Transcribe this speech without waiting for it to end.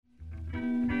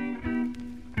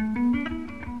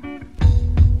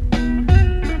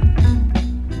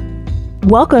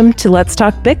Welcome to Let's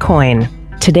Talk Bitcoin.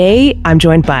 Today, I'm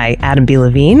joined by Adam B.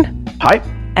 Levine. Hi.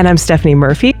 And I'm Stephanie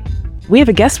Murphy. We have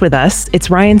a guest with us. It's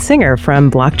Ryan Singer from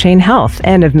Blockchain Health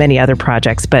and of many other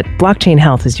projects, but Blockchain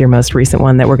Health is your most recent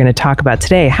one that we're going to talk about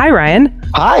today. Hi, Ryan.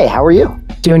 Hi, how are you?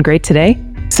 Doing great today.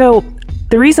 So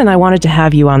the reason I wanted to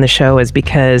have you on the show is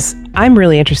because I'm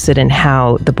really interested in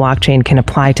how the blockchain can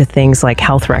apply to things like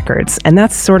health records. And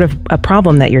that's sort of a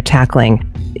problem that you're tackling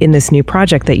in this new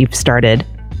project that you've started.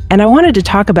 And I wanted to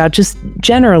talk about just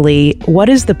generally, what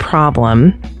is the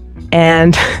problem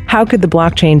and how could the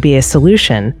blockchain be a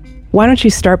solution? Why don't you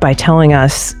start by telling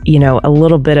us, a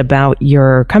little bit about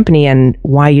your company and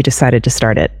why you decided to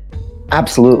start it?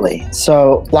 Absolutely.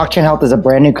 So Blockchain Health is a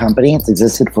brand new company. It's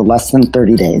existed for less than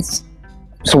 30 days.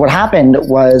 So what happened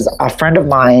was a friend of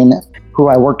mine who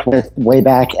I worked with way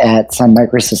back at Sun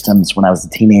Microsystems when I was a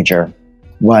teenager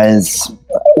was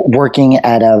working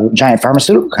at a giant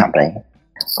pharmaceutical company.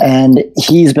 And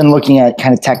he's been looking at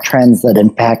kind of tech trends that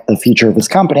impact the future of his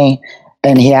company.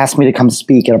 And he asked me to come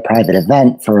speak at a private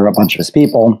event for a bunch of his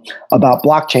people about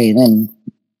blockchain and,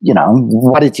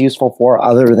 what it's useful for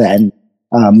other than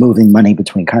moving money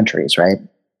between countries, right?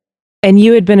 And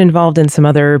you had been involved in some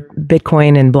other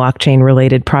Bitcoin and blockchain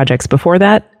related projects before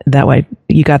that? That way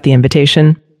you got the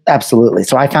invitation? Absolutely.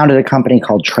 So I founded a company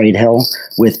called TradeHill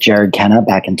with Jared Kenna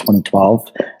back in 2012.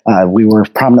 We were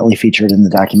prominently featured in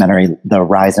the documentary, The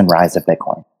Rise and Rise of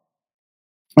Bitcoin.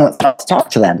 Let's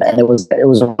talk to them. And it was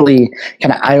a really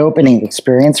kind of eye-opening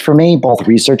experience for me, both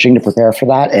researching to prepare for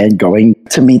that and going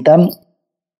to meet them.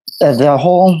 The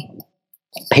whole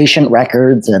patient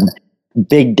records and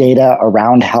big data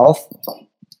around health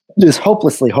is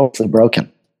hopelessly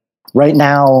broken. Right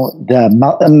now,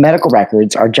 the medical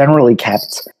records are generally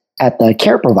kept at the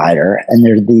care provider, and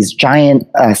there are these giant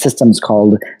systems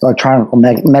called electronic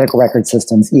medical record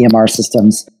systems, EMR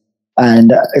systems,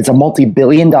 and it's a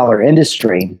multi-billion-dollar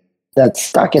industry that's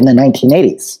stuck in the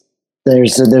 1980s.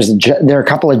 There are a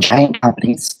couple of giant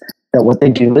companies that what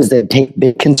they do is they take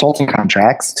big consulting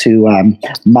contracts to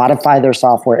modify their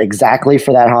software exactly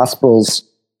for that hospital's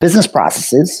business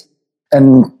processes,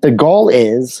 and the goal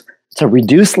is to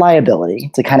reduce liability,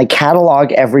 to kind of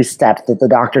catalog every step that the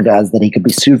doctor does that he could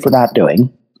be sued for not doing,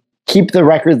 keep the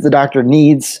records the doctor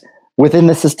needs within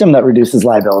the system that reduces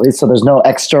liability, so there's no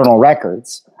external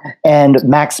records, and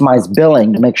maximize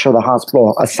billing to make sure the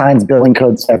hospital assigns billing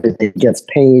codes to everything, gets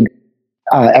paid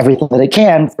everything that it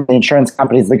can from the insurance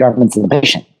companies, the governments, and the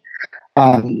patient.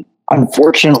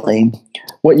 Unfortunately,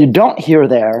 what you don't hear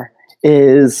there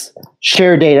is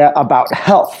share data about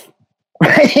health,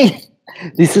 right?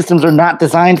 These systems are not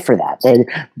designed for that.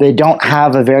 They don't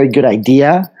have a very good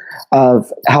idea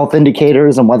of health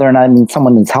indicators and whether or not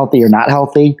someone is healthy or not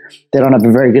healthy. They don't have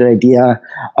a very good idea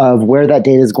of where that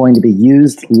data is going to be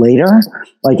used later.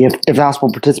 Like if the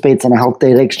hospital participates in a health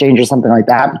data exchange or something like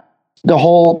that, the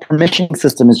whole permissioning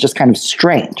system is just kind of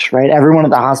strange, right? Everyone at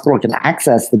the hospital can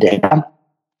access the data,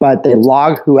 but they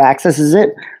log who accesses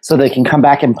it so they can come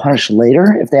back and punish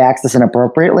later if they access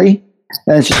inappropriately.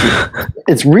 And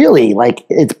it's really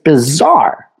it's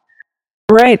bizarre.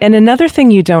 Right. And another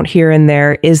thing you don't hear in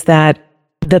there is that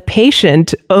the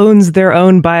patient owns their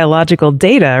own biological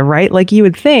data, right? Like you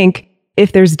would think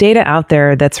if there's data out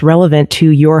there that's relevant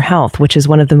to your health, which is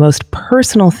one of the most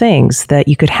personal things that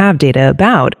you could have data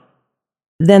about,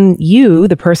 then you,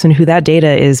 the person who that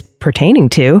data is pertaining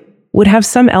to, would have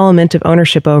some element of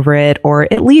ownership over it,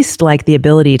 or at least the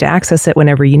ability to access it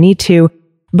whenever you need to.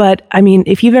 But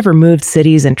if you've ever moved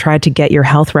cities and tried to get your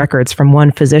health records from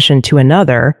one physician to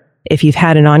another, if you've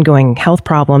had an ongoing health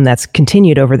problem that's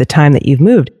continued over the time that you've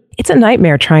moved, it's a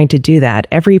nightmare trying to do that.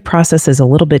 Every process is a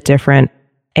little bit different.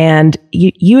 And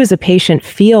you as a patient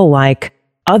feel like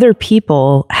other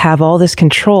people have all this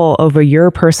control over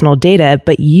your personal data,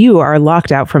 but you are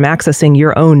locked out from accessing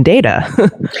your own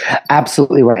data.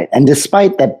 Absolutely right. And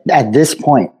despite that, at this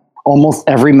point, almost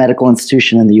every medical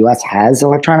institution in the US has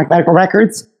electronic medical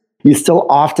records, you still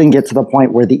often get to the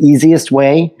point where the easiest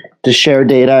way to share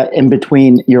data in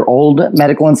between your old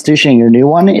medical institution and your new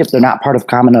one, if they're not part of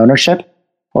common ownership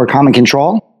or common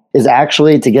control, is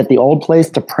actually to get the old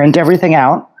place to print everything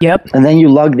out. Yep. And then you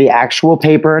lug the actual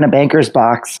paper in a banker's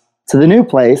box to the new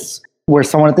place, where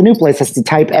someone at the new place has to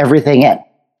type everything in.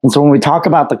 And so when we talk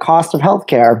about the cost of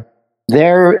healthcare,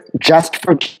 they're just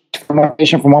for a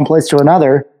patient from one place to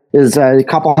another is a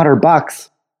couple $100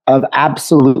 of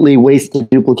absolutely wasted,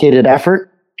 duplicated effort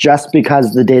just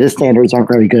because the data standards aren't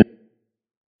very good.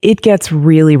 It gets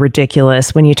really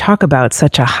ridiculous when you talk about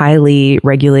such a highly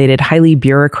regulated, highly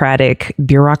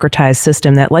bureaucratized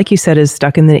system that, like you said, is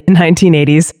stuck in the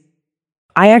 1980s.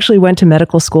 I actually went to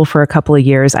medical school for a couple of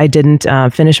years. I didn't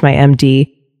finish my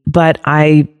MD, but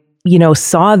I,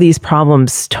 saw these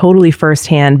problems totally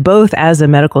firsthand, both as a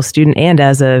medical student and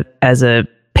as a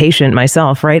patient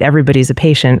myself, right? Everybody's a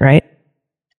patient, right?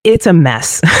 It's a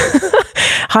mess.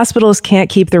 Hospitals can't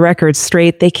keep the records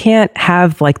straight. They can't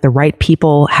have the right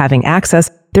people having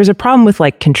access. There's a problem with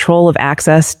control of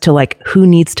access to who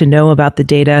needs to know about the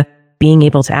data being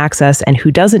able to access and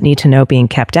who doesn't need to know being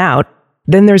kept out.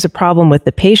 Then there's a problem with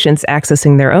the patients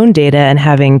accessing their own data and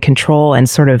having control and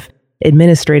sort of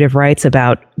administrative rights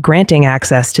about granting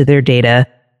access to their data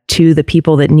to the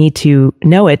people that need to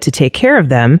know it to take care of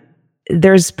them.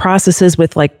 There's processes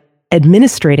with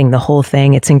administrating the whole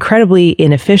thing. It's incredibly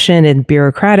inefficient and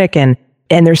bureaucratic, and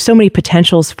there's so many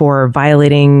potentials for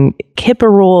violating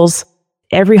HIPAA rules.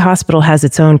 Every hospital has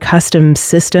its own custom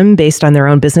system based on their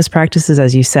own business practices,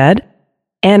 as you said.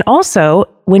 And also,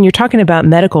 when you're talking about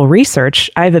medical research,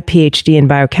 I have a PhD in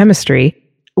biochemistry.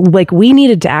 We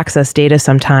needed to access data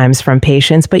sometimes from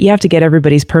patients, but you have to get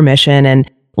everybody's permission. And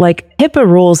HIPAA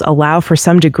rules allow for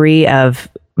some degree of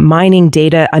mining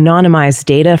data, anonymized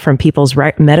data from people's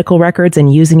medical records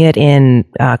and using it in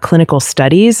clinical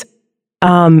studies.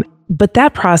 But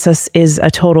that process is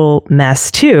a total mess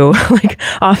too.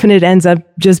 Often it ends up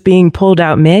just being pulled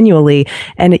out manually.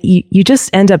 And you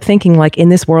just end up thinking in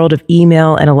this world of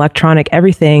email and electronic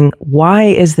everything, why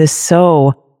is this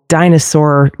so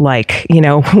dinosaur-like?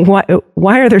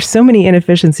 Why are there so many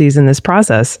inefficiencies in this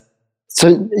process?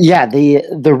 So yeah,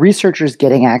 the researchers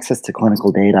getting access to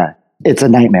clinical data, it's a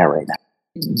nightmare right now.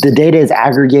 The data is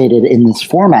aggregated in this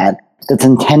format that's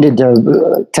intended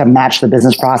to match the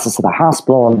business process of the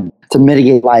hospital and to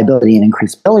mitigate liability and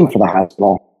increase billing for the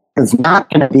hospital. It's not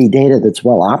going to be data that's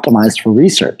well optimized for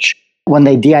research. When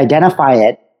they de-identify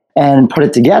it and put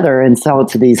it together and sell it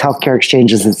to these healthcare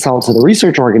exchanges that sell it to the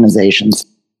research organizations,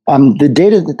 the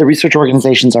data that the research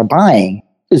organizations are buying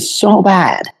is so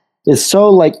bad, is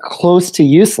so close to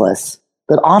useless,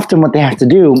 that often what they have to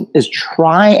do is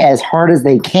try as hard as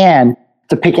they can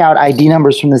to pick out ID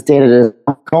numbers from this data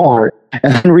to cohort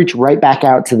and then reach right back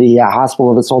out to the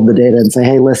hospital that sold the data and say,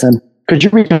 hey, listen, could you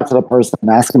reach out to the person and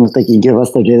ask them if they can give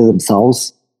us their data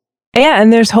themselves? Yeah,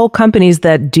 and there's whole companies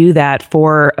that do that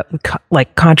for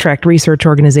contract research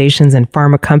organizations and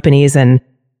pharma companies. And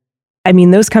I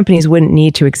mean, those companies wouldn't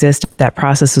need to exist if that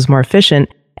process was more efficient.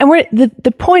 And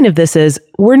the point of this is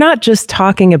we're not just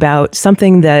talking about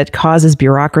something that causes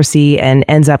bureaucracy and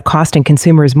ends up costing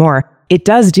consumers more. It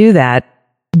does do that,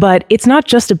 but it's not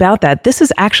just about that. This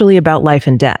is actually about life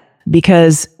and death,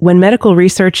 because when medical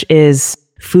research is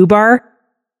FUBAR,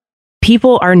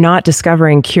 people are not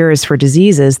discovering cures for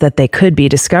diseases that they could be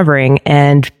discovering,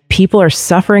 and people are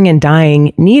suffering and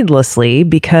dying needlessly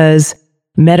because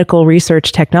medical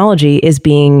research technology is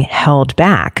being held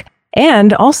back.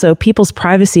 And also, people's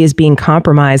privacy is being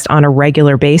compromised on a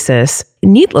regular basis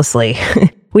needlessly.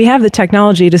 We have the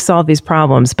technology to solve these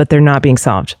problems, but they're not being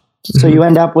solved. So you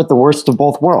end up with the worst of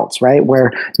both worlds, right?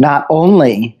 Where not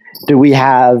only do we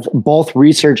have both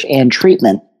research and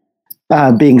treatment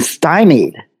being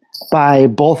stymied by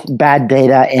both bad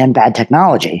data and bad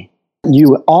technology,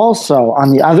 you also,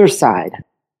 on the other side,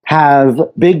 have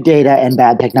big data and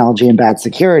bad technology and bad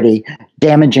security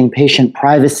damaging patient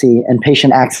privacy and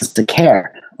patient access to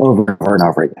care over and over and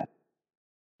over again.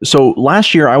 So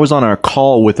last year I was on a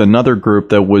call with another group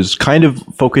that was kind of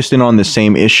focused in on the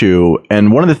same issue.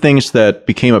 And one of the things that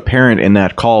became apparent in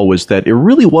that call was that it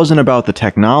really wasn't about the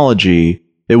technology.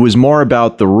 It was more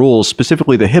about the rules,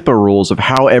 specifically the HIPAA rules of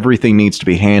how everything needs to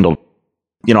be handled.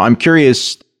 I'm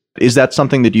curious, is that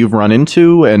something that you've run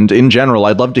into? And in general,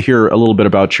 I'd love to hear a little bit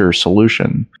about your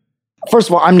solution. First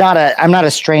of all, I'm not a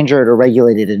stranger to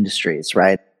regulated industries,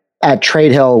 right? At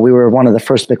TradeHill, we were one of the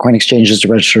first Bitcoin exchanges to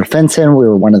register FinCEN. We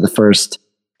were one of the first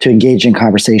to engage in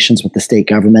conversations with the state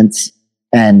governments,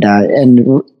 and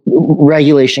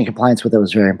regulation compliance with it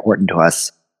was very important to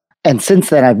us. And since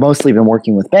then, I've mostly been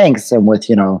working with banks and with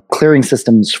clearing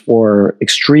systems for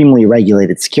extremely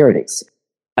regulated securities.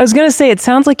 I was going to say, it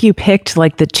sounds like you picked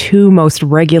the two most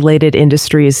regulated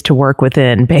industries to work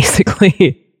within,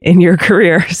 basically, in your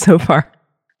career so far.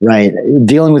 Right.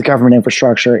 Dealing with government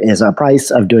infrastructure is a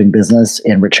price of doing business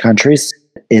in rich countries.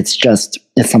 It's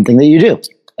something that you do.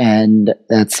 And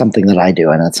that's something that I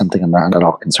do. And that's something I'm not at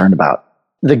all concerned about.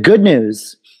 The good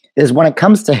news is when it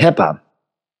comes to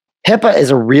HIPAA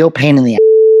is a real pain in the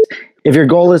ass if your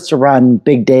goal is to run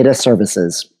big data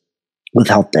services with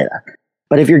health data.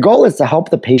 But if your goal is to help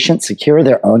the patient secure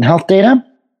their own health data,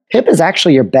 HIPAA is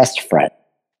actually your best friend.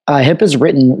 HIPAA is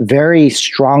written very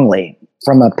strongly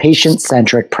from a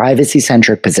patient-centric,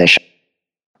 privacy-centric position.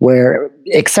 where,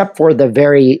 except for the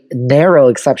very narrow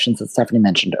exceptions that Stephanie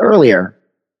mentioned earlier,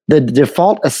 the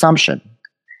default assumption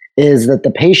is that the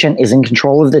patient is in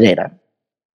control of the data.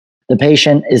 The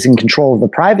patient is in control of the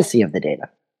privacy of the data,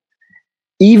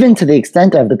 even to the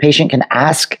extent of the patient can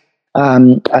ask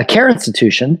a care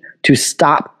institution to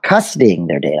stop custodying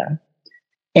their data.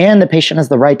 And the patient has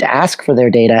the right to ask for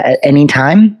their data at any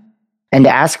time and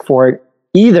to ask for it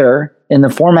either in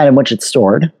the format in which it's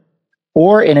stored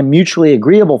or in a mutually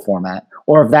agreeable format,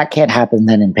 or if that can't happen,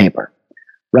 then in paper,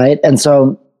 right? And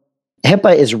so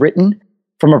HIPAA is written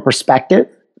from a perspective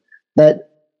that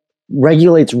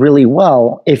regulates really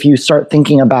well if you start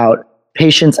thinking about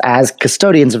patients as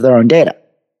custodians of their own data.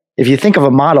 If you think of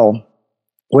a model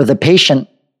where the patient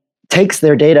takes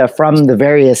their data from the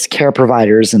various care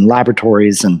providers and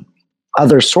laboratories and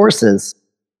other sources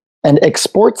and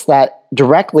exports that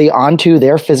directly onto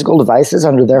their physical devices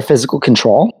under their physical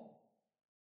control,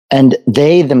 and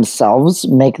they themselves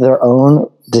make their own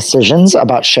decisions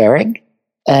about sharing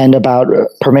and about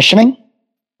permissioning,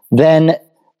 then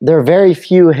there are very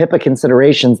few HIPAA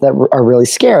considerations that are really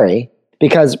scary,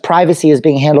 because privacy is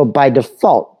being handled by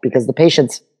default because the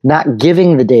patient's not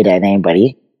giving the data to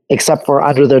anybody except for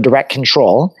under their direct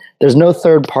control. There's no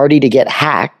third party to get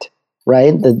hacked,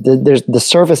 right? The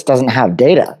service doesn't have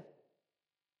data.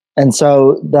 And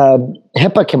so the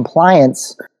HIPAA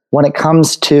compliance, when it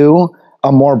comes to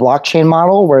a more blockchain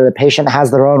model where the patient has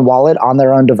their own wallet on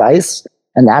their own device,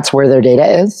 and that's where their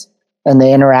data is, and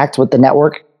they interact with the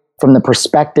network from the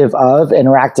perspective of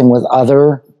interacting with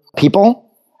other people,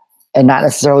 and not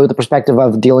necessarily with the perspective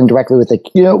of dealing directly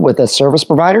with a service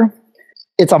provider.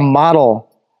 It's a model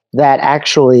that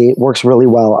actually works really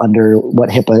well under what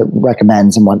HIPAA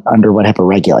recommends and under what HIPAA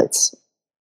regulates.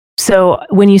 So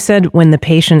when you said when the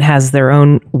patient has their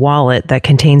own wallet that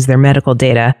contains their medical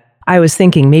data, I was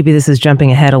thinking maybe this is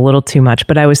jumping ahead a little too much,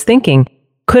 but I was thinking,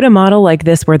 could a model like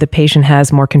this where the patient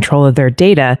has more control of their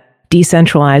data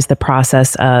decentralize the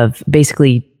process of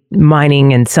basically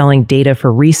mining and selling data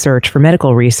for research, for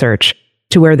medical research,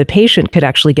 to where the patient could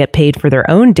actually get paid for their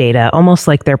own data, almost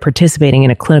like they're participating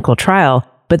in a clinical trial,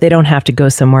 but they don't have to go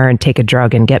somewhere and take a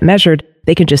drug and get measured.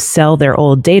 They can just sell their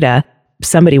old data.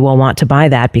 Somebody will want to buy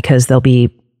that because they'll be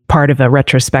part of a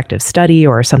retrospective study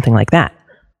or something like that.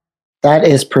 That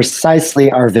is precisely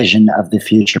our vision of the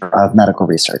future of medical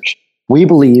research. We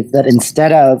believe that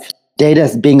instead of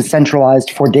data being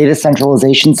centralized for data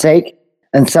centralization's sake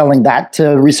and selling that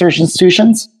to research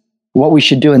institutions, what we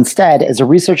should do instead is a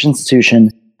research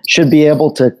institution should be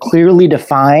able to clearly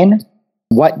define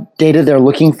what data they're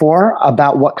looking for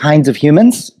about what kinds of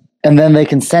humans, and then they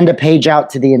can send a page out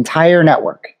to the entire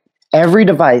network. Every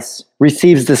device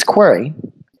receives this query,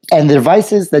 and the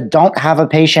devices that don't have a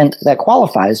patient that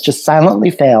qualifies just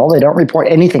silently fail. They don't report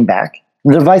anything back.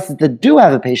 The devices that do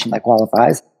have a patient that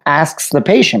qualifies asks the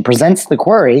patient, presents the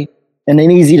query in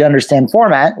an easy to understand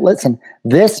format. Listen,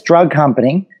 this drug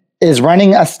company is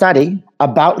running a study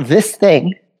about this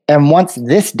thing and wants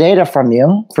this data from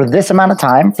you for this amount of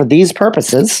time for these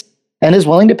purposes and is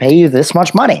willing to pay you this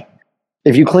much money.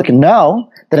 If you click no,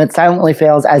 then it silently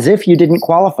fails as if you didn't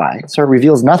qualify, so it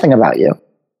reveals nothing about you.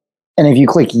 And if you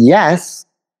click yes,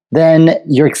 then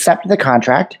you accept the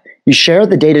contract, you share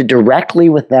the data directly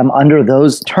with them under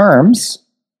those terms,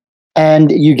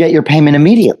 and you get your payment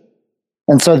immediately.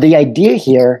 And so the idea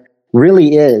here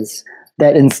really is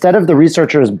that instead of the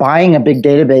researchers buying a big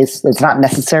database that's not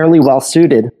necessarily well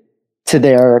suited to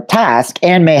their task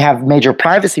and may have major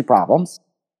privacy problems,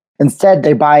 instead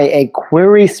they buy a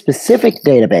query-specific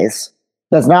database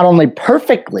that's not only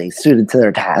perfectly suited to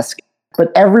their task,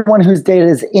 but everyone whose data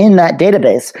is in that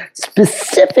database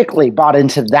specifically bought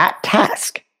into that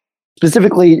task,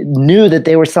 specifically knew that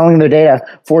they were selling their data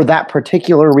for that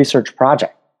particular research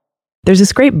project. There's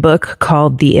this great book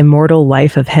called The Immortal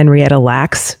Life of Henrietta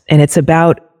Lacks, and it's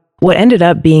about what ended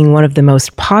up being one of the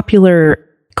most popular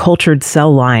cultured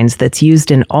cell lines that's used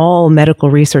in all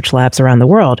medical research labs around the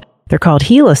world. They're called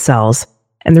HeLa cells,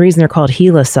 and the reason they're called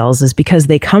HeLa cells is because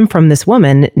they come from this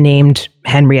woman named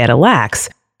Henrietta Lacks.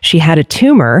 She had a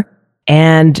tumor,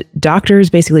 and doctors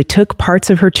basically took parts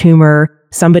of her tumor.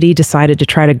 Somebody decided to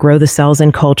try to grow the cells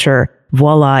in culture.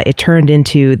 Voila, it turned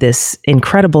into this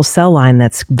incredible cell line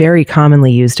that's very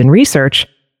commonly used in research.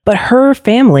 But her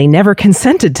family never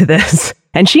consented to this,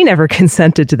 and she never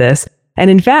consented to this. And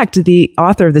in fact, the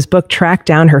author of this book tracked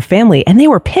down her family, and they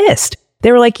were pissed.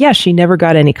 They were like, yeah, she never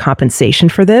got any compensation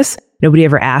for this. Nobody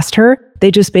ever asked her. They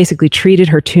just basically treated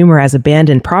her tumor as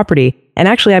abandoned property. And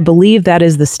actually, I believe that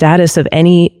is the status of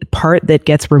any part that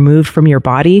gets removed from your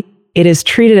body. It is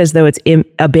treated as though it's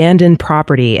abandoned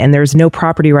property, and there's no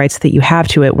property rights that you have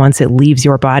to it once it leaves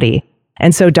your body.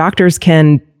 And so doctors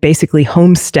can basically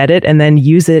homestead it and then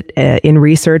use it in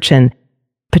research and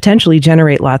potentially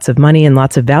generate lots of money and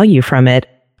lots of value from it.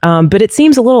 But it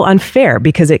seems a little unfair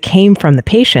because it came from the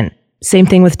patient. Same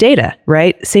thing with data,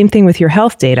 right? Same thing with your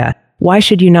health data. Why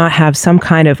should you not have some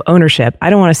kind of ownership? I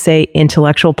don't want to say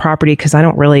intellectual property because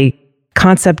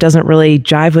concept doesn't really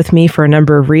jive with me for a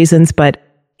number of reasons, but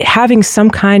having some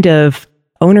kind of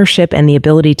ownership and the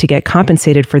ability to get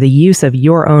compensated for the use of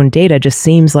your own data just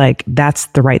seems like that's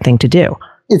the right thing to do.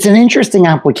 It's an interesting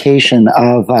application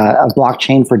of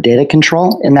blockchain for data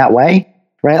control in that way,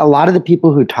 right? A lot of the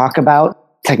people who talk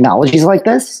about technologies like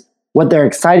this, what they're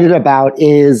excited about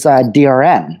is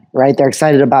DRM, right? They're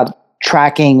excited about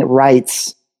tracking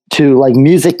rights to like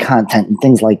music content and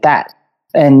things like that.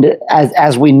 And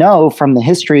as we know from the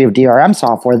history of DRM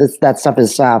software, that stuff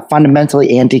is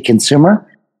fundamentally anti-consumer.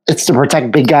 It's to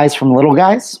protect big guys from little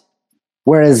guys.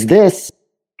 Whereas this,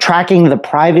 tracking the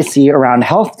privacy around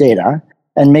health data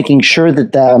and making sure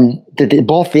that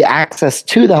both the access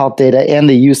to the health data and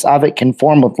the use of it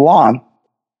conform with law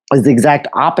is the exact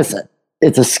opposite.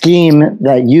 It's a scheme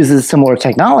that uses similar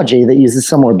technology, that uses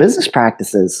similar business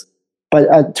practices,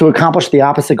 but to accomplish the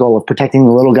opposite goal of protecting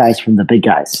the little guys from the big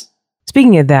guys.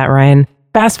 Speaking of that, Ryan,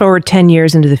 fast forward 10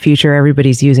 years into the future,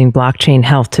 everybody's using blockchain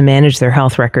health to manage their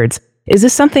health records. Is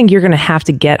this something you're going to have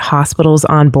to get hospitals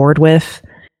on board with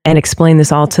and explain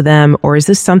this all to them? Or is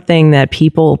this something that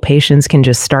patients can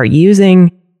just start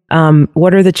using?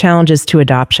 What are the challenges to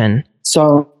adoption?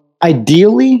 So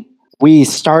ideally, we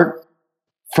start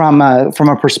from a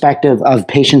perspective of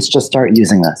patients just start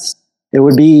using this. It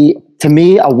would be, to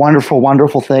me, a wonderful,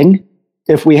 wonderful thing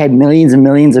if we had millions and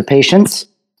millions of patients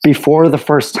before the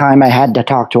first time I had to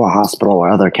talk to a hospital or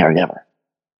other caregiver.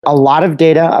 A lot of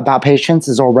data about patients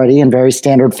is already in very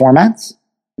standard formats.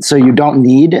 So you don't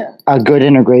need a good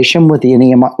integration with an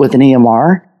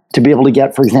EMR to be able to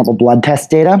get, for example, blood test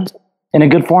data in a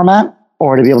good format,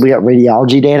 or to be able to get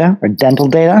radiology data or dental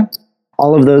data.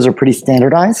 All of those are pretty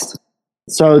standardized.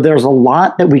 So there's a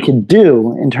lot that we could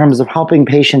do in terms of helping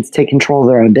patients take control of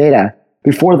their own data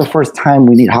before the first time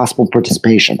we need hospital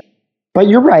participation. But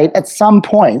you're right, at some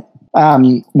point,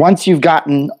 once you've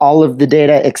gotten all of the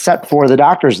data except for the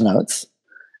doctor's notes,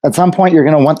 at some point you're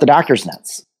going to want the doctor's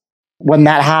notes. When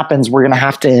that happens, we're going to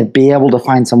have to be able to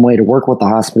find some way to work with the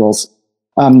hospitals.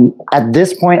 At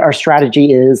this point, our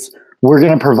strategy is we're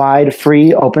going to provide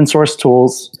free open source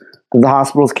tools that the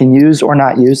hospitals can use or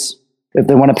not use. If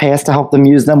they want to pay us to help them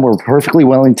use them, we're perfectly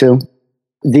willing to.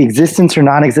 The existence or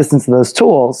non-existence of those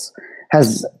tools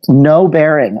has no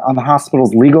bearing on the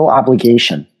hospital's legal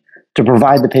obligation to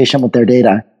provide the patient with their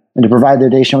data and to provide the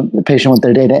patient with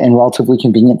their data in relatively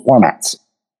convenient formats.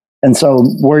 And so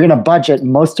we're going to budget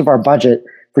most of our budget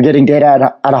for getting data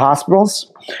out of hospitals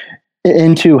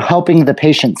into helping the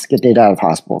patients get data out of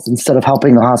hospitals instead of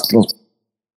helping the hospitals.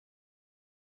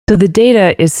 So the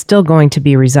data is still going to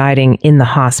be residing in the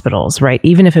hospitals, right?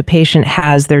 Even if a patient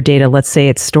has their data, let's say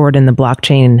it's stored in the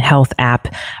blockchain health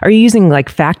app. Are you using like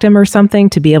Factum or something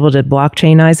to be able to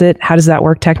blockchainize it? How does that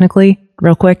work technically,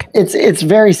 real quick? It's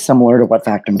very similar to what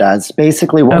Factum does.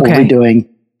 Basically, what we'll be doing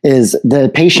is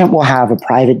the patient will have a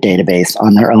private database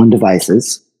on their own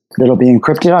devices that'll be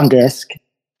encrypted on disk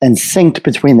and synced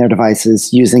between their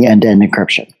devices using end-to-end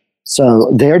encryption. So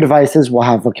their devices will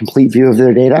have a complete view of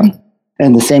their data.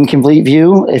 And the same complete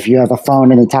view, if you have a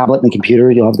phone and a tablet and a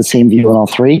computer, you'll have the same view on all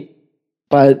three.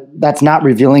 But that's not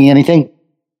revealing anything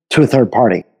to a third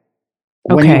party.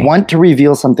 When you want to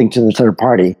reveal something to the third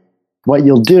party, what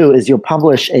you'll do is you'll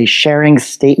publish a sharing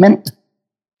statement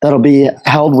that'll be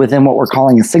held within what we're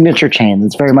calling a signature chain.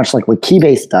 That's very much like what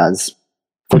Keybase does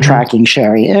for tracking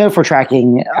sharing, for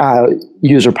tracking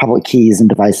user public keys and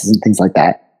devices and things like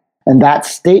that. And that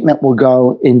statement will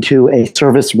go into a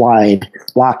service-wide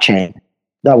blockchain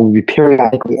that will be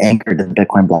periodically anchored to the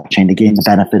Bitcoin blockchain to gain the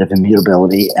benefit of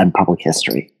immutability and public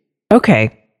history.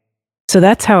 Okay. So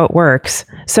that's how it works.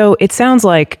 So it sounds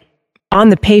like on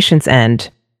the patient's end,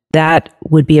 that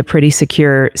would be a pretty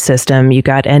secure system. You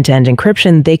got end-to-end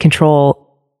encryption. They control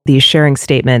these sharing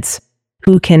statements,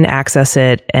 who can access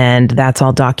it, and that's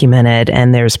all documented,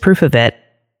 and there's proof of it.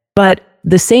 But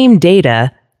the same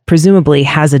data presumably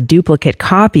has a duplicate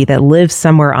copy that lives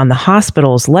somewhere on the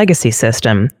hospital's legacy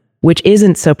system, which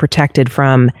isn't so protected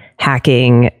from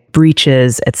hacking,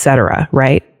 breaches, etc.,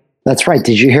 right? That's right.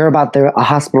 Did you hear about a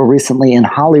hospital recently in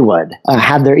Hollywood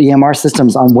had their EMR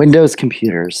systems on Windows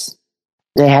computers?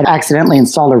 They had accidentally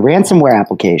installed a ransomware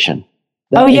application.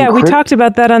 Oh, yeah. We talked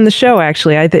about that on the show,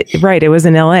 actually. Right. It was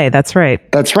in LA. That's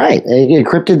right. That's right. It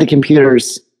encrypted the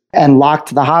computers and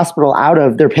locked the hospital out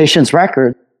of their patient's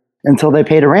record until they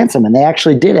paid a ransom. And they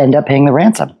actually did end up paying the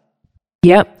ransom.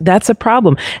 Yep, that's a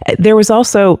problem. There was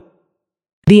also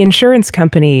the insurance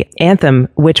company Anthem,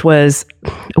 which was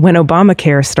when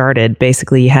Obamacare started,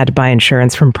 basically you had to buy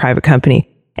insurance from a private company.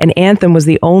 And Anthem was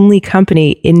the only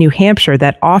company in New Hampshire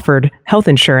that offered health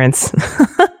insurance.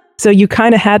 So you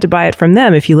kind of had to buy it from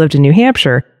them if you lived in New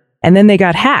Hampshire. And then they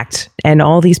got hacked and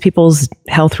all these people's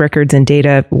health records and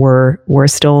data were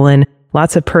stolen,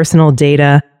 lots of personal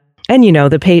data. And, you know,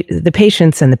 the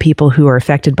patients and the people who are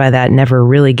affected by that never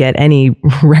really get any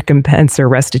recompense or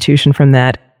restitution from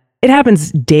that. It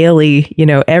happens daily, you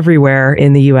know, everywhere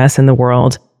in the US and the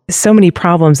world. So many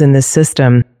problems in this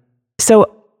system.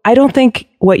 So I don't think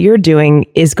what you're doing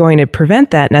is going to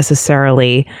prevent that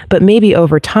necessarily, but maybe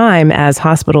over time, as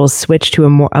hospitals switch to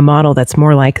a model that's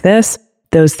more like this,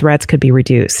 those threats could be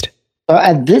reduced. So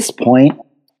at this point,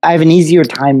 I have an easier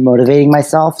time motivating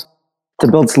myself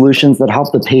to build solutions that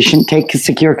help the patient take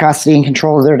secure custody and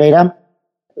control of their data.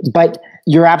 But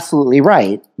you're absolutely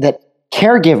right that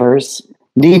caregivers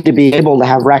need to be able to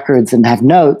have records and have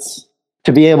notes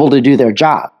to be able to do their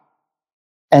job.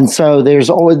 And so there's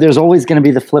always going to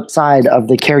be the flip side of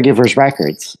the caregiver's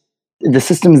records. The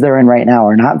systems they're in right now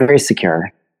are not very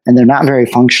secure and they're not very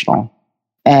functional.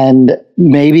 And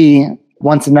maybe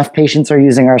once enough patients are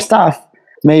using our stuff,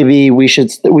 maybe we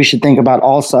should think about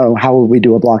also how would we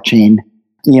do a blockchain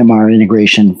EMR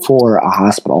integration for a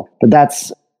hospital. But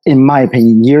that's, in my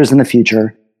opinion, years in the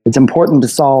future. It's important to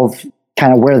solve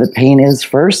kind of where the pain is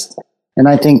first. And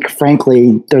I think,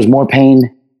 frankly, there's more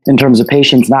pain in terms of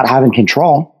patients not having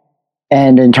control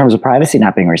and in terms of privacy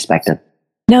not being respected.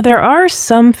 Now, there are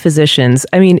some physicians,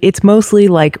 I mean, it's mostly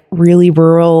like really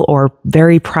rural or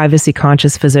very privacy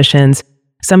conscious physicians.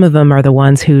 Some of them are the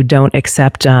ones who don't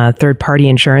accept third-party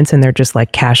insurance and they're just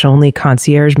like cash-only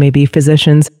concierge, maybe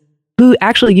physicians who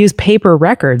actually use paper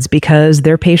records because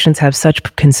their patients have such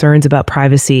concerns about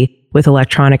privacy with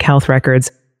electronic health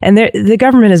records. And the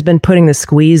government has been putting the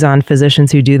squeeze on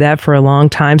physicians who do that for a long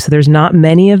time, so there's not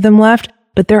many of them left,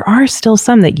 but there are still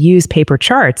some that use paper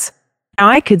charts. Now,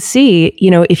 I could see, you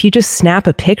know, if you just snap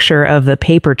a picture of the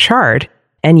paper chart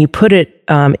and you put it,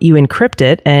 you encrypt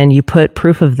it and you put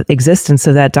proof of the existence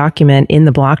of that document in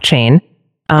the blockchain,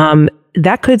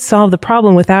 that could solve the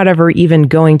problem without ever even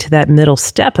going to that middle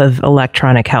step of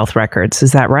electronic health records.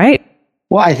 Is that right?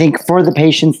 Well, I think for the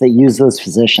patients that use those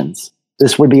physicians,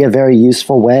 this would be a very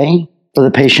useful way for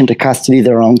the patient to custody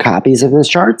their own copies of those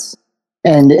charts.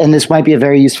 And this might be a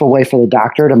very useful way for the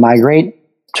doctor to migrate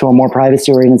to a more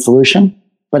privacy-oriented solution.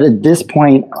 But at this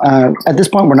point,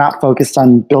 we're not focused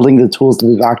on building the tools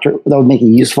that would make it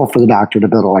useful for the doctor to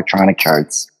build electronic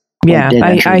charts. Yeah,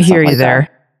 I hear you there.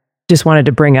 Just wanted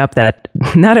to bring up that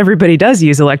not everybody does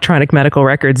use electronic medical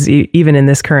records, even in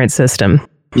this current system.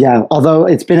 Yeah, although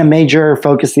it's been a major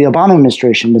focus of the Obama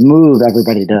administration to move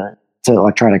everybody to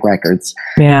electronic records.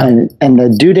 Yeah. And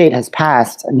the due date has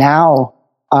passed. Now,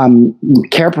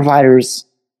 care providers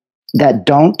that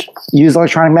don't use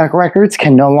electronic medical records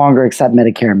can no longer accept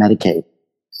Medicare and Medicaid.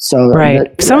 So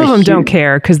right. Some of them don't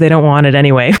care because they don't want it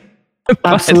anyway.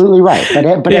 Absolutely right.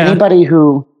 But yeah.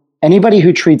 Anybody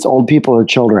who treats old people or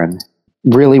children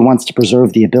really wants to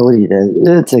preserve the ability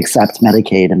to accept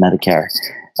Medicaid and Medicare.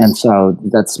 And so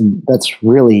that's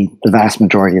really the vast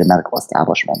majority of the medical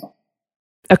establishment.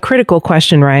 A critical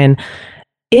question, Ryan.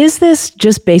 Is this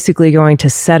just basically going to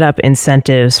set up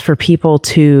incentives for people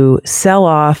to sell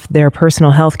off their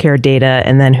personal healthcare data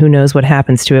and then who knows what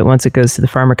happens to it once it goes to the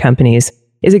pharma companies?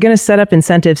 Is it going to set up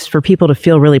incentives for people to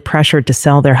feel really pressured to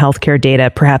sell their healthcare data,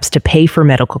 perhaps to pay for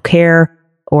medical care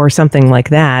or something like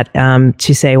that,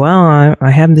 to say, well,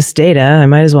 I have this data, I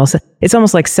might as well sell. It's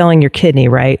almost like selling your kidney,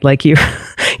 right? Like you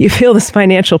feel this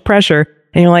financial pressure.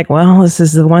 And you're like, well, this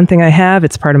is the one thing I have.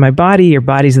 It's part of my body. Your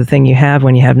body's the thing you have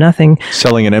when you have nothing.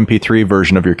 Selling an MP3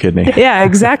 version of your kidney. Yeah,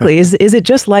 exactly. Is it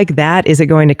just like that? Is it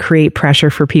going to create pressure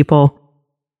for people?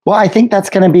 Well, I think that's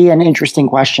going to be an interesting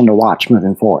question to watch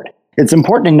moving forward. It's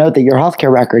important to note that your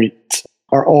healthcare records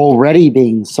are already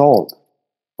being sold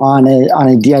on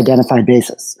a de-identified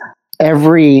basis.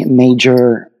 Every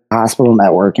major hospital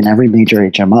network and every major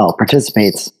HMO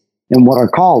participates in what are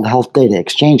called health data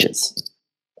exchanges.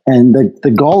 And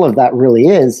the goal of that really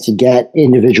is to get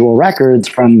individual records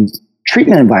from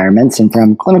treatment environments and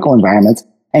from clinical environments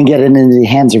and get it into the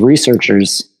hands of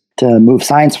researchers to move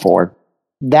science forward.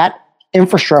 That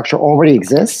infrastructure already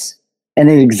exists, and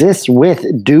it exists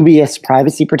with dubious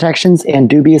privacy protections and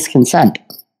dubious consent.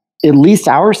 At least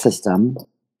our system,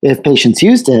 if patients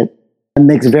used it,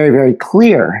 makes very, very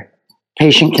clear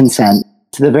patient consent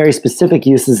to the very specific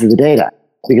uses of the data.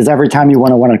 Because every time you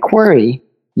want to run a query,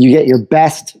 you get your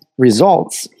best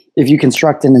results if you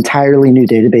construct an entirely new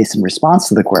database in response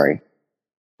to the query.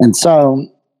 And so,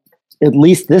 at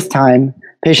least this time,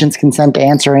 patients consent to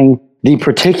answering the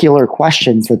particular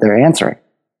questions that they're answering.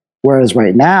 Whereas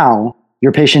right now,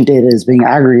 your patient data is being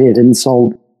aggregated and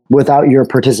sold without your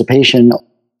participation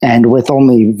and with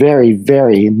only very,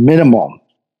 very minimal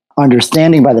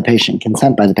understanding by the patient,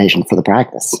 consent by the patient for the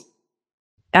practice.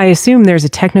 I assume there's a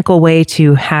technical way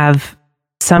to have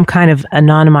some kind of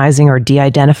anonymizing or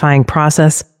de-identifying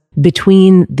process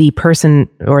between the person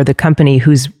or the company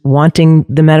who's wanting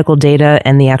the medical data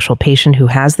and the actual patient who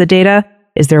has the data.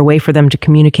 Is there a way for them to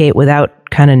communicate without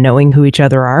kind of knowing who each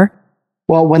other are?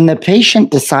 Well, when the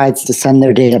patient decides to send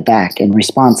their data back in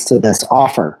response to this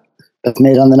offer that's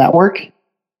made on the network,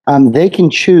 they can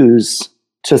choose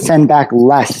to send back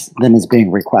less than is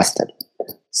being requested.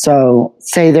 So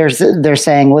say they're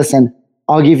saying, listen,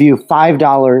 I'll give you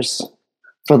 $5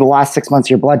 for the last 6 months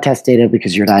of your blood test data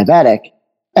because you're diabetic,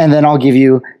 and then I'll give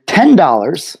you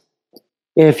 $10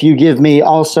 if you give me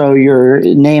also your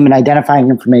name and identifying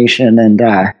information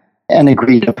and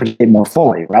agree to participate more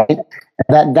fully, right?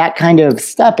 That kind of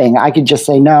stepping, I could just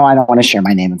say, no, I don't want to share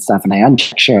my name and stuff, and I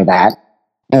unshare that.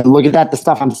 And look at that, the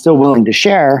stuff I'm still willing to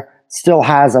share still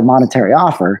has a monetary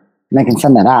offer, and I can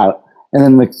send that out. And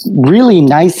then the really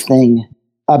nice thing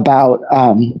about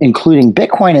including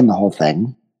Bitcoin in the whole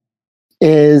thing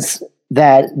is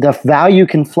that the value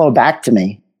can flow back to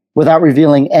me without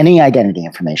revealing any identity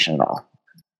information at all.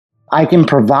 I can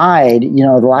provide,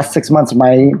 the last 6 months of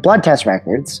my blood test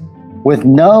records with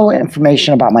no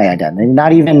information about my identity,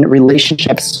 not even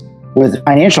relationships with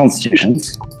financial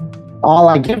institutions. All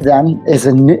I give them is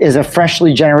a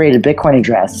freshly generated Bitcoin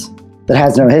address that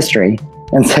has no history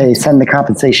and say, send the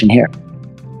compensation here.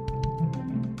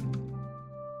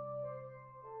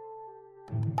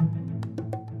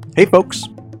 Hey folks,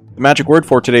 the magic word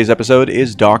for today's episode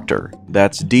is doctor.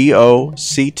 That's DOCTOR.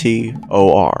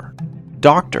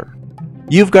 Doctor.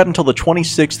 You've got until the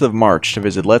 26th of March to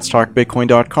visit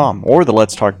letstalkbitcoin.com or the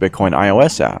Let's Talk Bitcoin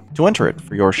iOS app to enter it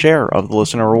for your share of the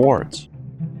listener rewards.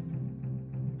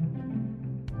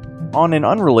 On an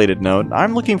unrelated note,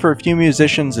 I'm looking for a few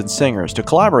musicians and singers to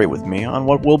collaborate with me on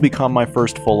what will become my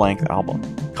first full-length album.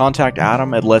 Contact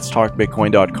Adam at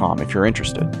letstalkbitcoin.com if you're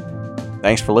interested.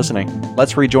 Thanks for listening.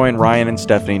 Let's rejoin Ryan and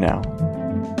Stephanie now.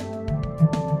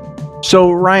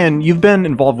 So, Ryan, you've been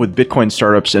involved with Bitcoin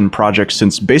startups and projects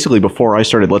since basically before I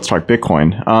started Let's Talk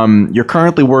Bitcoin. You're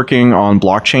currently working on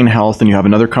blockchain health, and you have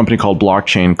another company called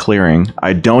Blockchain Clearing.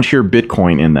 I don't hear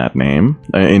Bitcoin in that name,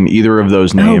 in either of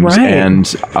those names. Oh, right.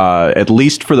 And at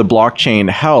least for the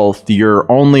blockchain health,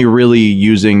 you're only really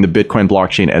using the Bitcoin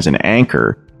blockchain as an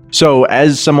anchor. So,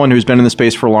 as someone who's been in the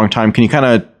space for a long time, can you kind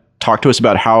of talk to us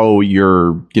about how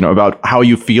about how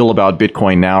you feel about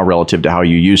Bitcoin now relative to how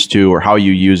you used to, or how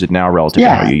you use it now relative to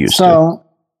how you used to? So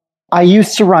I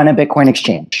used to run a Bitcoin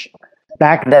exchange.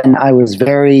 Back then, I was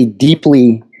very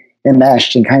deeply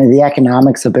enmeshed in kind of the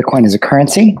economics of Bitcoin as a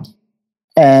currency.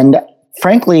 And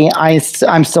frankly,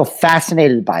 I'm still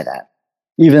fascinated by that,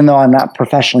 even though I'm not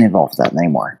professionally involved with that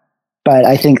anymore. But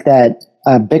I think that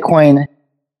Bitcoin,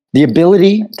 the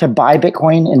ability to buy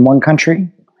Bitcoin in one country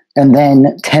and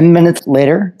then 10 minutes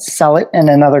later sell it in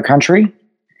another country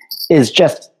is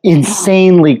just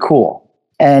insanely cool,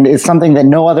 and is something that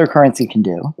no other currency can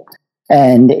do,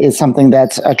 and is something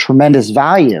that's a tremendous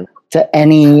value to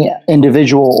any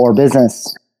individual or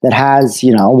business that has,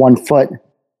 one foot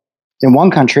in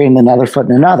one country and another foot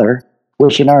in another,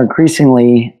 which in our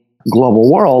increasingly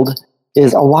global world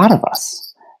is a lot of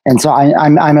us. And so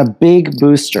I'm a big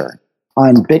booster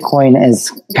on Bitcoin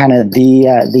as kind of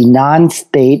the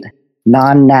non-state,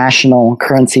 non-national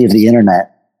currency of the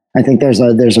internet. I think there's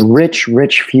a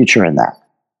rich future in that.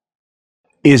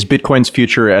 Is Bitcoin's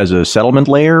future as a settlement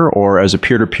layer or as a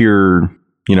peer-to-peer,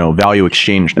 value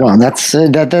exchange now? Well,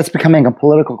 that's becoming a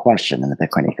political question in the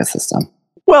Bitcoin ecosystem.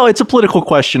 Well, it's a political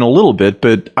question a little bit,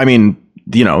 but I mean,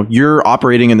 you're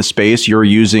operating in the space, you're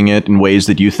using it in ways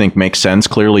that you think make sense.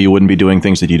 Clearly, you wouldn't be doing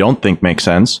things that you don't think make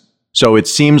sense. So it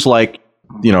seems like,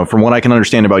 from what I can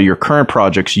understand about your current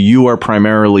projects, you are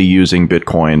primarily using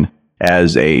Bitcoin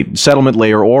as a settlement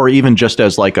layer, or even just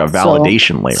as like a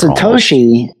validation layer.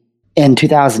 Satoshi, in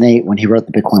 2008, when he wrote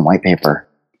the Bitcoin white paper,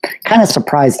 kind of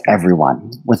surprised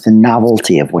everyone with the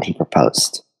novelty of what he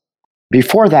proposed.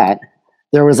 Before that,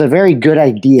 there was a very good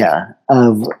idea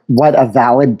of what a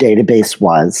valid database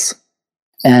was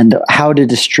and how to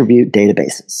distribute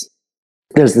databases.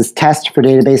 There's this test for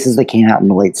databases that came out in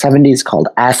the late 70s called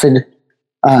ACID.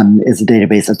 Is a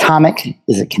database atomic?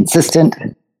 Is it consistent?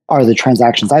 Are the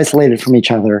transactions isolated from each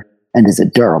other? And is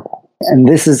it durable? And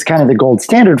this is kind of the gold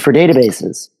standard for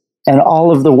databases. And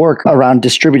all of the work around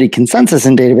distributed consensus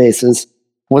in databases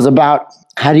was about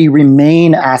how do you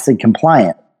remain ACID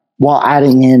compliant while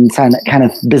adding in kind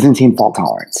of Byzantine fault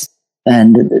tolerance?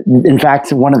 And in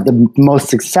fact, one of the most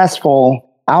successful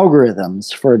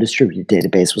algorithms for a distributed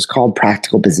database was called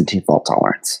practical Byzantine fault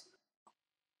tolerance.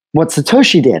 What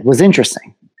Satoshi did was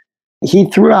interesting. He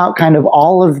threw out kind of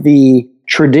all of the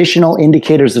traditional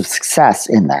indicators of success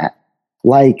in that,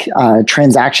 like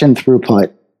transaction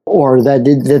throughput, or that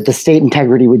the state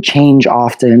integrity would change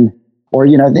often, or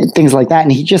things like that.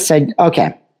 And he just said,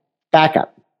 okay, back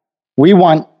up. We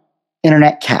want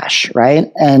internet cache,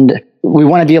 right? And we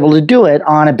want to be able to do it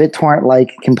on a BitTorrent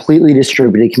like completely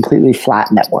distributed, completely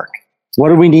flat network. What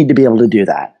do we need to be able to do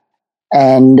that?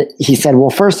 And he said,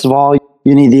 well, first of all,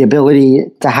 you need the ability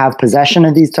to have possession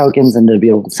of these tokens and to be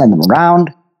able to send them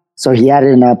around. So he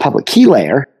added in a public key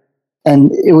layer,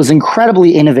 and it was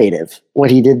incredibly innovative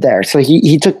what he did there. So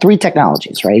he took three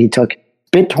technologies, right? He took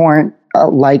BitTorrent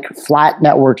like flat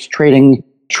networks trading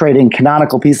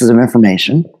canonical pieces of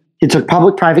information. He took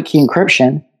public-private key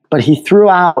encryption, but he threw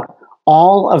out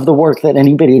all of the work that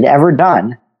anybody had ever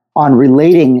done on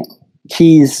relating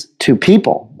keys to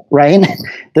people, right?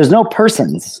 There's no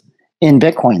persons in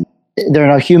Bitcoin. There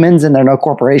are no humans and there are no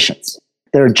corporations.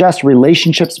 There are just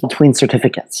relationships between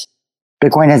certificates.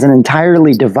 Bitcoin has an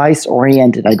entirely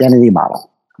device-oriented identity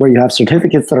model where you have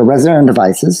certificates that are resident on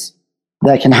devices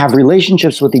that can have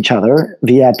relationships with each other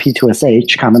via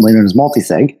P2SH, commonly known as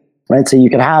multisig, right? So you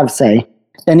could have, say,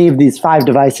 any of these 5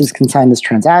 devices can sign this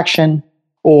transaction,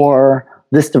 or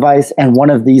this device and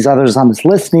one of these others on this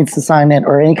list needs to sign it,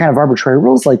 or any kind of arbitrary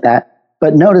rules like that.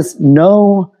 But notice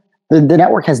the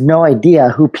network has no idea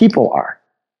who people are.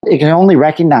 It can only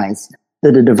recognize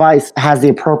that a device has the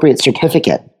appropriate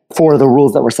certificate for the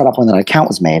rules that were set up when that account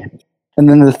was made. And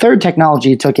then the third technology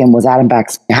he took in was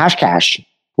Adam-Back's Hashcash,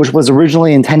 which was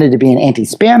originally intended to be an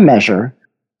anti-spam measure,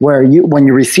 where when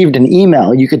you received an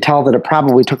email, you could tell that it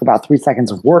probably took about 3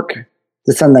 seconds of work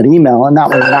to send that email, and that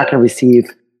way you're not going to receive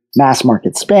mass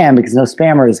market spam, because no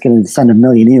spammer is going to send 1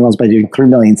 million emails by doing 3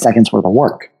 million seconds worth of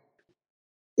work.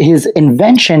 His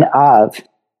invention of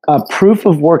a proof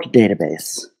of work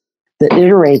database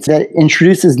that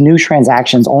introduces new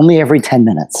transactions only every 10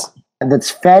 minutes,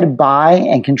 that's fed by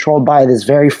and controlled by this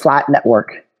very flat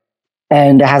network,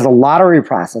 and has a lottery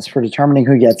process for determining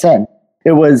who gets in.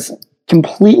 It was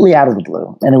completely out of the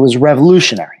blue, and it was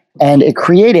revolutionary. And it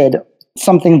created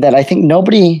something that I think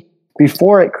nobody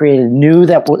before it created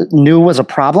knew was a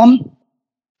problem,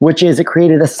 which is it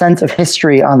created a sense of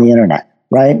history on the internet,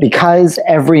 right? Because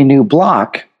every new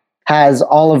block has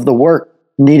all of the work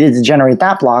needed to generate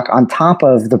that block on top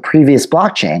of the previous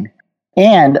blockchain,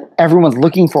 and everyone's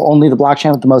looking for only the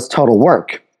blockchain with the most total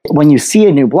work. When you see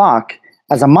a new block,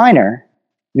 as a miner,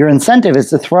 your incentive is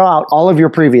to throw out all of your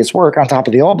previous work on top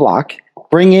of the old block,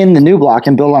 bring in the new block,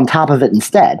 and build on top of it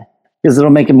instead, because it'll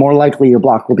make it more likely your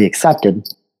block will be accepted.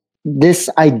 This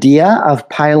idea of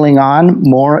piling on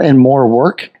more and more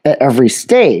work at every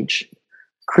stage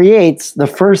creates the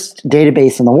first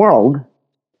database in the world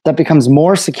that becomes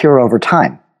more secure over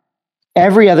time.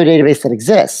 Every other database that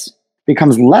exists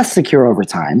becomes less secure over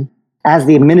time as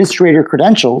the administrator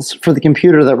credentials for the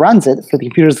computer that runs it, for the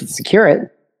computers that secure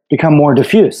it, become more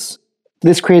diffuse.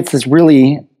 This creates this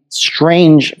really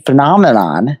strange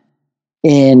phenomenon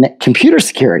in computer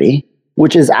security,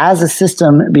 which is as a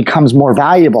system becomes more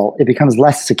valuable, it becomes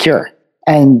less secure.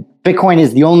 And Bitcoin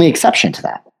is the only exception to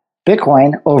that.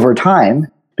 Bitcoin, over time,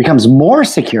 becomes more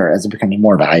secure as it becomes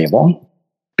more valuable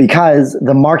because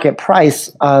the market price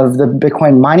of the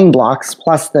Bitcoin mining blocks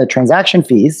plus the transaction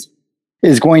fees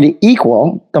is going to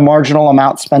equal the marginal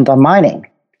amount spent on mining,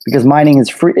 because mining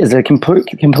is a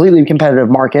completely competitive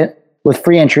market with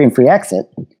free entry and free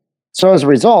exit. So as a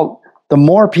result, the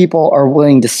more people are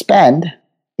willing to spend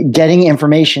getting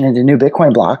information into new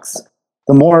Bitcoin blocks,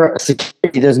 the more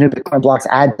security those new Bitcoin blocks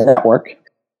add to the network.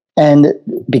 And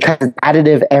because it's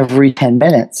additive every 10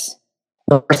 minutes,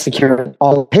 the more secure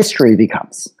all history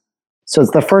becomes. So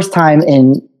it's the first time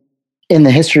in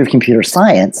the history of computer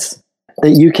science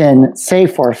that you can say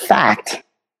for a fact,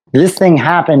 this thing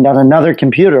happened on another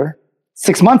computer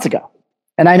 6 months ago.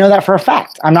 And I know that for a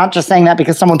fact. I'm not just saying that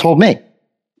because someone told me.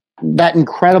 That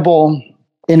incredible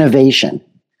innovation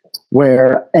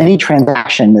where any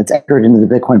transaction that's entered into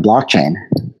the Bitcoin blockchain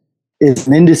is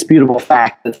an indisputable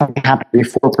fact that something happened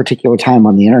before a particular time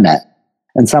on the internet,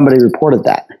 and somebody reported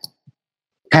that.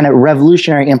 Kind of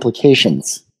revolutionary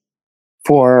implications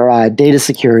for data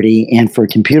security and for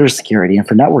computer security and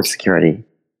for network security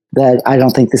that I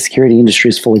don't think the security industry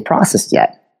is fully processed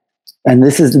yet. And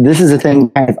this is a thing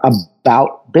kind of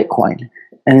about Bitcoin,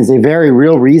 and is a very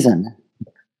real reason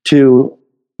to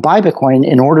buy Bitcoin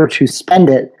in order to spend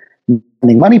it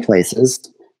spending money places,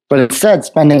 but instead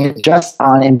spending it just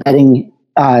on embedding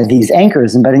these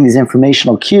anchors, embedding these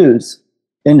informational cues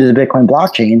into the Bitcoin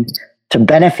blockchain to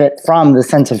benefit from the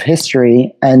sense of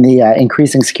history and the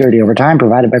increasing security over time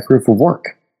provided by proof of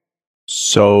work.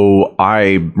 So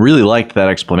I really liked that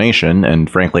explanation, and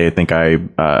frankly, I think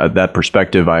that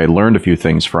perspective I learned a few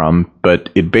things from. But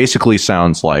it basically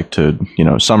sounds like, to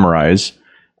summarize,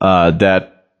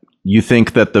 that you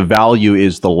think that the value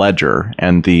is the ledger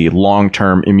and the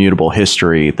long-term immutable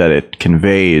history that it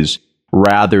conveys,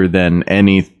 rather than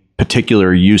any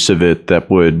particular use of it that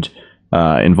would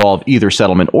involve either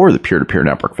settlement or the peer-to-peer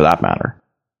network, for that matter.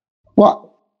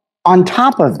 Well, on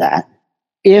top of that,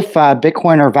 if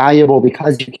Bitcoin are valuable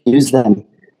because you can use them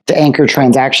to anchor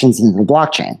transactions into the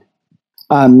blockchain,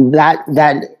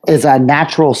 that is a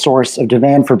natural source of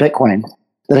demand for Bitcoin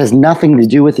that has nothing to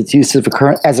do with its use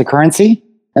as a currency,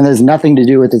 and there's nothing to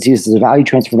do with its use as a value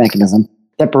transfer mechanism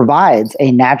that provides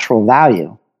a natural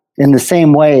value in the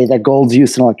same way that gold's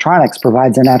use in electronics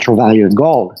provides a natural value in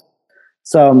gold.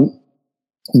 So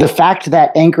the fact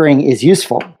that anchoring is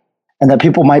useful and that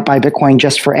people might buy Bitcoin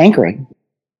just for anchoring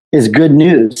is good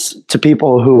news to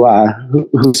people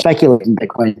who speculate in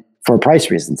Bitcoin for price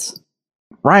reasons.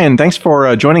 Ryan, thanks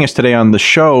for joining us today on the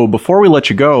show. Before we let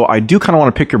you go, I do kind of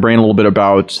want to pick your brain a little bit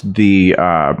about the,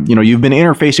 you've been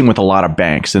interfacing with a lot of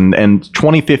banks, and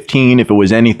 2015, if it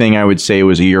was anything, I would say it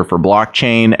was a year for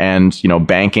blockchain and,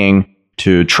 banking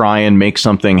to try and make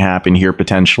something happen here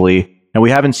potentially. And we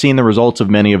haven't seen the results of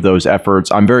many of those efforts.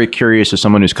 I'm very curious, as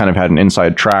someone who's kind of had an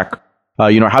inside track,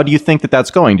 how do you think that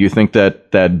that's going? Do you think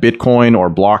that Bitcoin or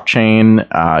blockchain,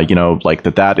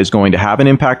 that is going to have an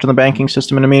impact on the banking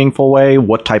system in a meaningful way?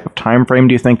 What type of time frame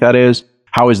do you think that is?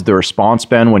 How has the response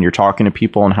been when you're talking to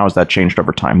people, and how has that changed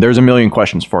over time? There's a million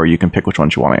questions for you. You can pick which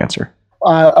ones you want to answer.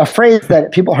 A phrase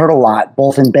that people heard a lot,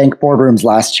 both in bank boardrooms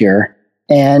last year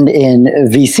and in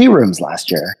VC rooms last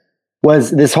year,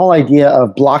 was this whole idea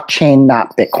of blockchain,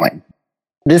 not Bitcoin.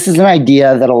 This is an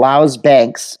idea that allows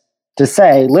banks to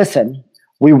say, listen,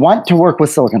 we want to work with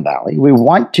Silicon Valley. We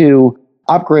want to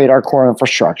upgrade our core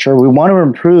infrastructure. We want to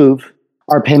improve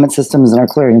our payment systems and our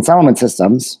clearing and settlement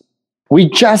systems. We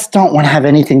just don't want to have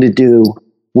anything to do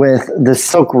with the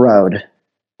Silk Road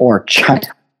or China.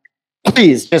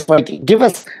 Please, just give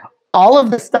us all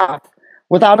of the stuff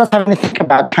without us having to think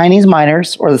about Chinese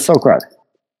miners or the Silk Road.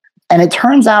 And it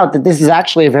turns out that this is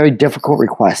actually a very difficult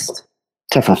request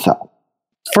to fulfill.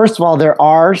 First of all, there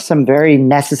are some very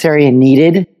necessary and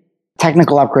needed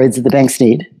technical upgrades that the banks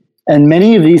need. And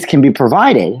many of these can be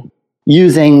provided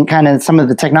using kind of some of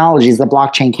the technologies that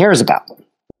blockchain cares about,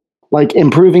 like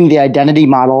improving the identity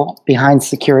model behind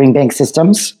securing bank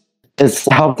systems has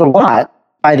helped a lot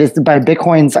by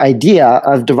Bitcoin's idea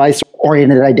of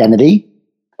device-oriented identity,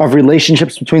 of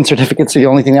relationships between certificates are the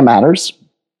only thing that matters.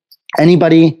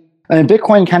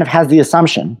 Bitcoin kind of has the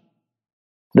assumption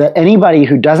that anybody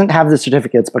who doesn't have the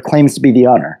certificates but claims to be the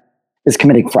owner is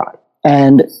committing fraud.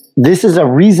 And this is a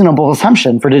reasonable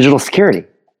assumption for digital security,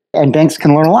 and banks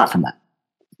can learn a lot from that.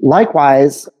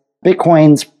 Likewise,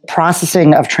 Bitcoin's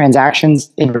processing of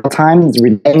transactions in real time, its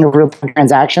relaying of real-time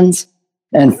transactions,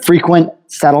 and frequent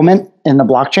settlement in the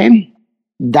blockchain,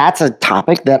 that's a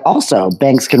topic that also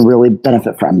banks can really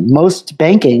benefit from. Most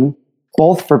banking,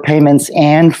 both for payments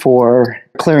and for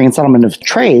clearing and settlement of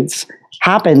trades,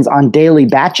 happens on daily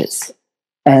batches.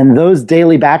 And those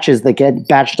daily batches that get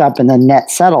batched up and then net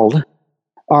settled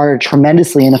are a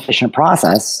tremendously inefficient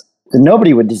process that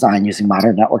nobody would design using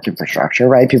modern network infrastructure,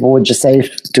 right? People would just say,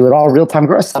 do it all real-time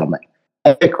gross settlement.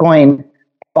 And Bitcoin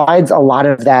provides a lot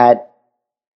of that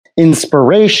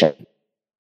inspiration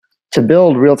to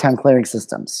build real-time clearing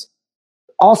systems.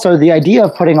 Also, the idea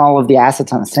of putting all of the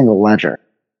assets on a single ledger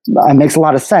makes a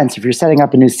lot of sense if you're setting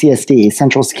up a new CSD,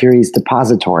 Central Securities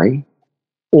Depository,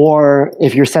 or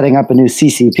if you're setting up a new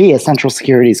CCP, a Central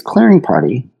Securities Clearing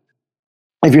Party.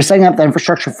 If you're setting up the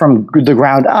infrastructure from the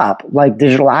ground up, like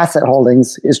Digital Asset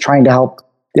Holdings is trying to help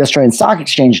the Australian Stock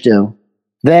Exchange do,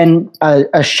 then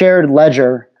a shared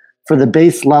ledger for the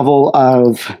base level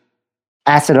of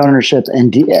asset ownership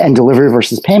and delivery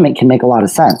versus payment can make a lot of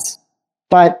sense.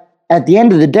 But at the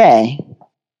end of the day,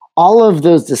 all of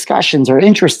those discussions are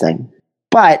interesting,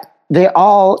 but they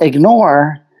all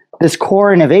ignore this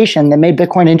core innovation that made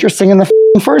Bitcoin interesting in the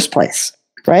first place,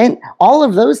 right? All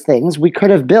of those things we could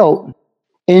have built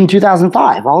in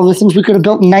 2005. All of the things we could have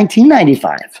built in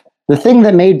 1995. The thing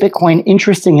that made Bitcoin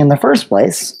interesting in the first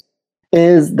place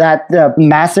is that the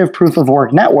massive proof of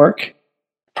work network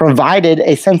provided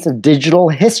a sense of digital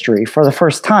history for the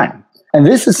first time. And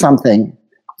this is something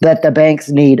that the banks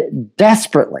need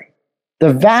desperately.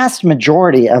 The vast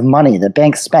majority of money that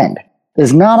banks spend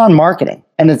is not on marketing,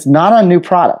 and it's not on new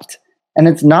product, and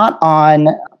it's not on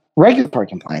regulatory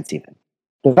compliance even.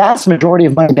 The vast majority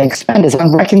of money banks spend is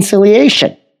on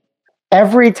reconciliation.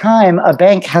 Every time a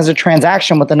bank has a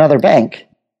transaction with another bank,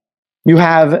 you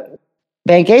have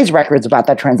Bank A's records about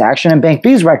that transaction and Bank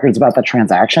B's records about that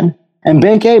transaction. And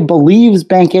Bank A believes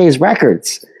Bank A's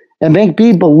records, and Bank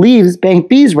B believes Bank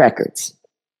B's records.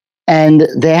 And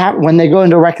when they go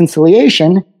into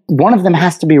reconciliation, one of them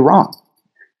has to be wrong.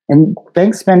 And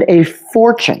banks spend a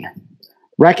fortune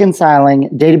reconciling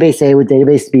database A with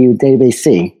database B with database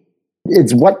C.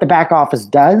 It's what the back office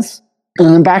does.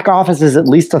 And the back office is at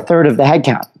least a third of the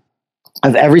headcount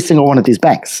of every single one of these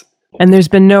banks. And there's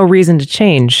been no reason to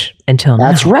change until now.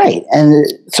 That's right. And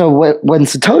so when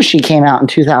Satoshi came out in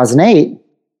 2008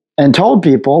 and told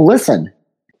people, listen,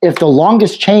 if the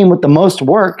longest chain with the most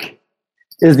work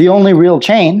is the only real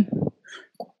chain,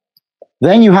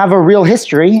 then you have a real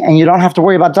history and you don't have to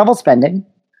worry about double spending.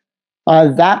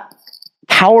 That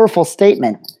powerful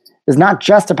statement is not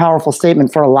just a powerful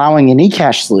statement for allowing an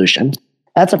eCash solution.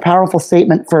 That's a powerful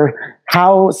statement for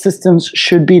how systems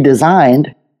should be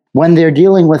designed when they're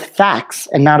dealing with facts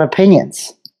and not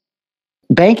opinions.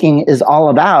 Banking is all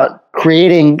about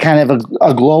creating kind of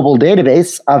a global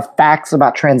database of facts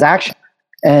about transactions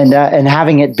and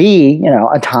having it be,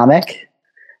 atomic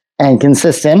and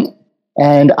consistent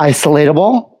and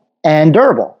isolatable and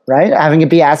durable, right? Having it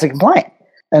be ASIC compliant.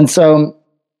 And so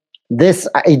this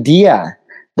idea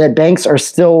that banks are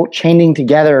still chaining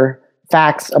together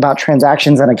facts about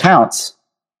transactions and accounts,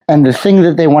 and the thing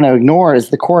that they want to ignore is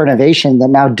the core innovation that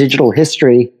now digital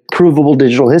history, provable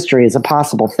digital history is a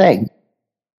possible thing,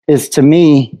 is to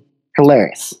me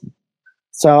hilarious.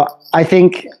 So I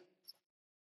think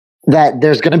that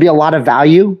there's going to be a lot of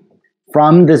value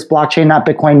from this blockchain, not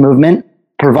Bitcoin movement,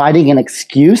 providing an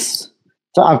excuse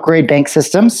to upgrade bank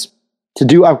systems, to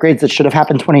do upgrades that should have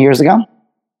happened 20 years ago.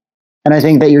 And I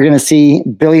think that you're going to see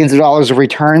billions of dollars of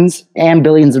returns and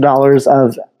billions of dollars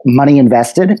of money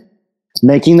invested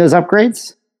making those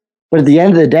upgrades. But at the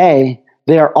end of the day,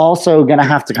 they are also going to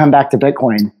have to come back to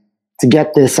Bitcoin to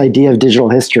get this idea of digital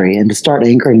history and to start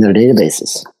anchoring their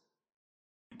databases.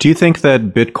 Do you think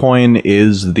that Bitcoin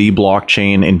is the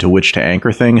blockchain into which to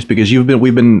anchor things? Because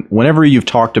whenever you've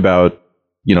talked about,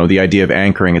 the idea of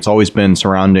anchoring, it's always been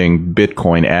surrounding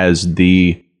Bitcoin as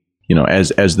the,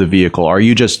 as the vehicle. Are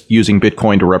you just using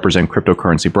Bitcoin to represent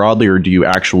cryptocurrency broadly, or do you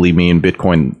actually mean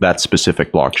Bitcoin, that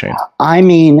specific blockchain? I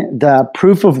mean the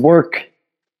proof of work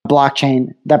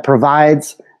blockchain that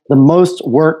provides the most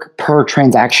work per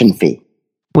transaction fee.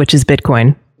 Which is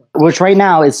Bitcoin. Which right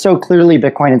now is so clearly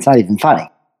Bitcoin, it's not even funny.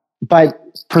 But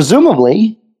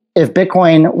presumably, if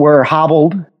Bitcoin were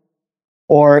hobbled,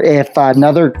 or if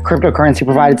another cryptocurrency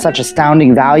provided such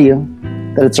astounding value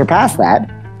that it surpassed that,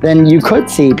 then you could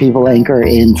see people anchor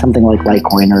in something like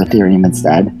Litecoin or Ethereum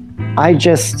instead. At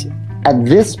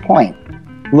this point,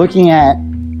 looking at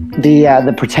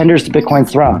the pretenders to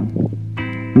Bitcoin's throne,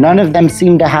 none of them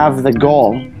seem to have the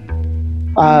goal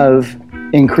of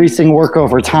increasing work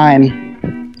over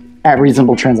time at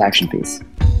reasonable transaction fees.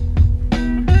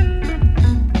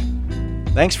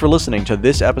 Thanks for listening to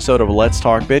this episode of Let's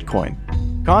Talk Bitcoin.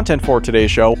 Content for today's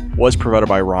show was provided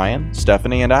by Ryan,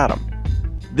 Stephanie, and Adam.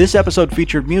 This episode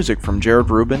featured music from Jared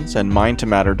Rubens and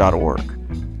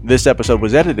mindtomatter.org. This episode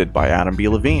was edited by Adam B.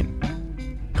 Levine.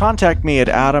 Contact me at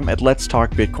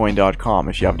adam@letstalkbitcoin.com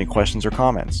if you have any questions or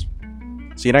comments.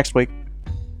 See you next week.